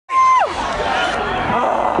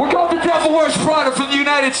Devil Wears Prada from the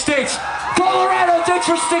United States. Colorado, thanks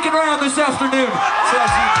for sticking around this afternoon.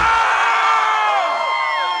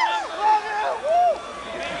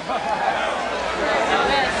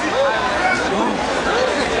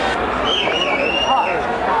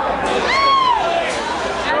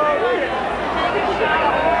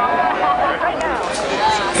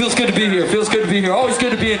 Feels good to be here. Feels good to be here. Always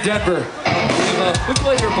good to be in Denver. We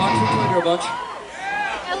played here a bunch.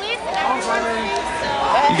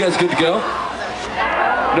 You guys good to go?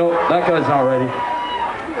 No, that guy's not ready.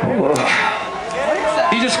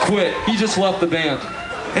 He just quit. He just left the band.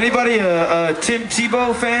 Anybody a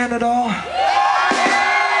Tdwp fan at all?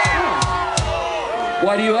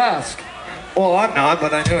 Why do you ask? Well, I'm not,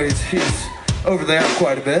 but I know he's over there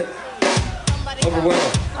quite a bit. Over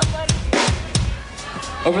where?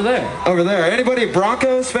 Over there. Over there. Anybody a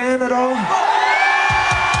Broncos fan at all?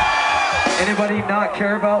 Anybody not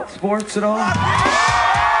care about sports at all?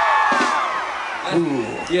 Ooh.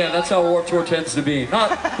 Yeah, that's how Warped Tour tends to be.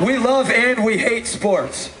 We love and we hate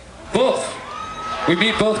sports. Both. We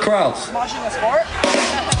meet both crowds. Watching a sport?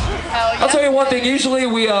 Hell yeah. I'll tell you one thing. Usually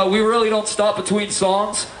we really don't stop between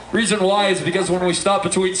songs. Reason why is because when we stop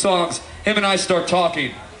between songs, him and I start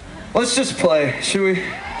talking. Let's just play. Should we?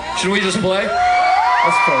 Should we just play?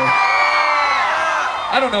 Let's play.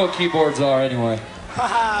 I don't know what keyboards are anyway.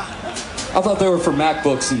 I thought they were for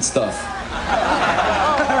MacBooks and stuff.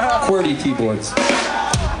 QWERTY keyboards.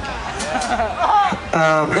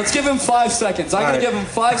 Let's give him 5 seconds. I'm gonna give him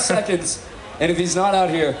 5 seconds, and if he's not out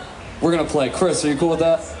here, we're gonna play. Chris, are you cool with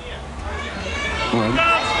that? 1,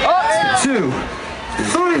 2,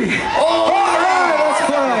 3. Oh! Alright, let's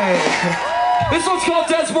play. This one's called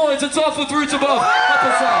Moines. It's off with Roots Above. Help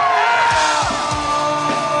us out.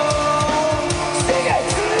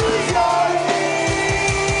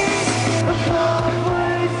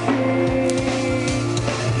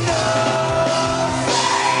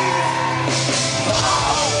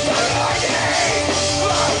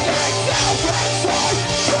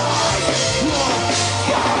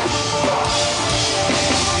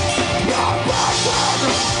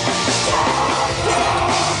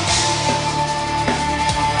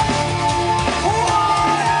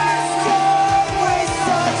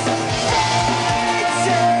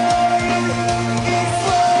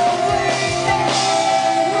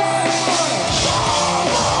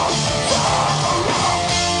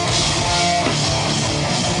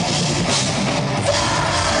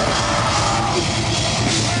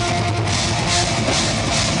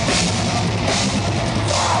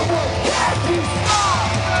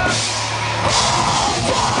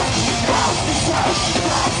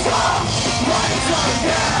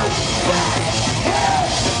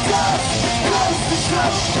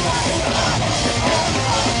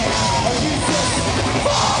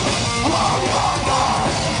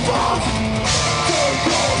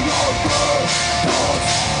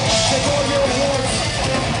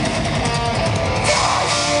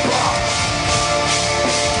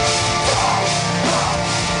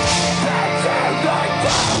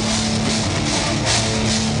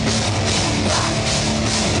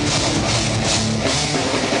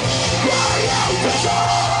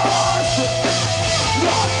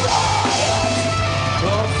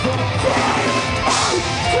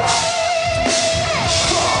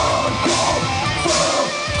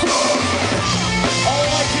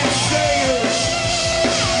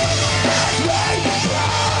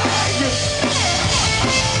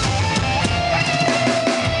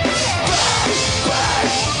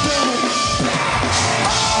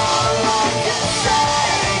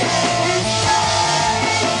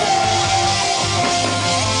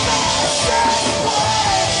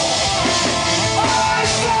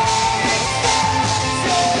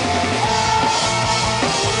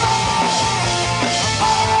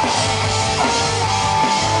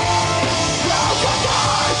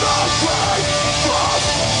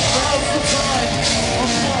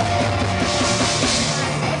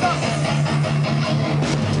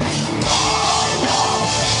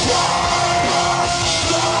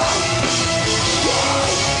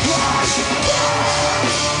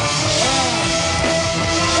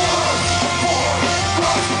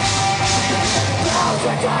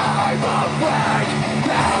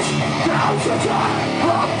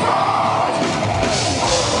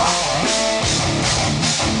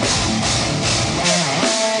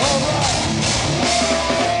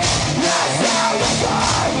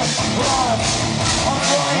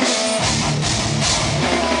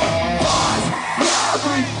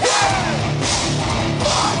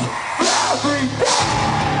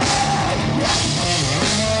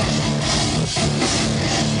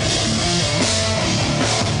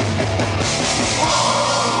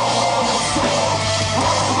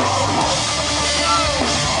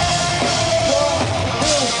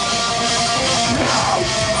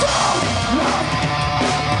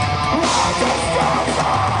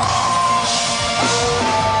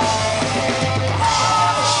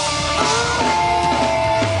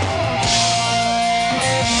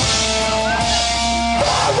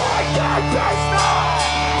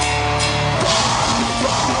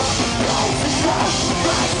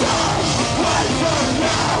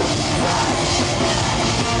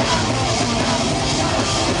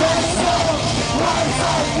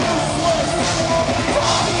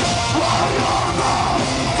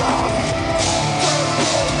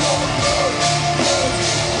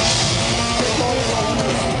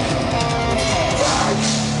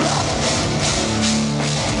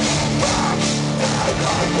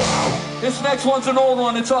 next one's an old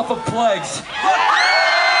one. It's off of Plagues.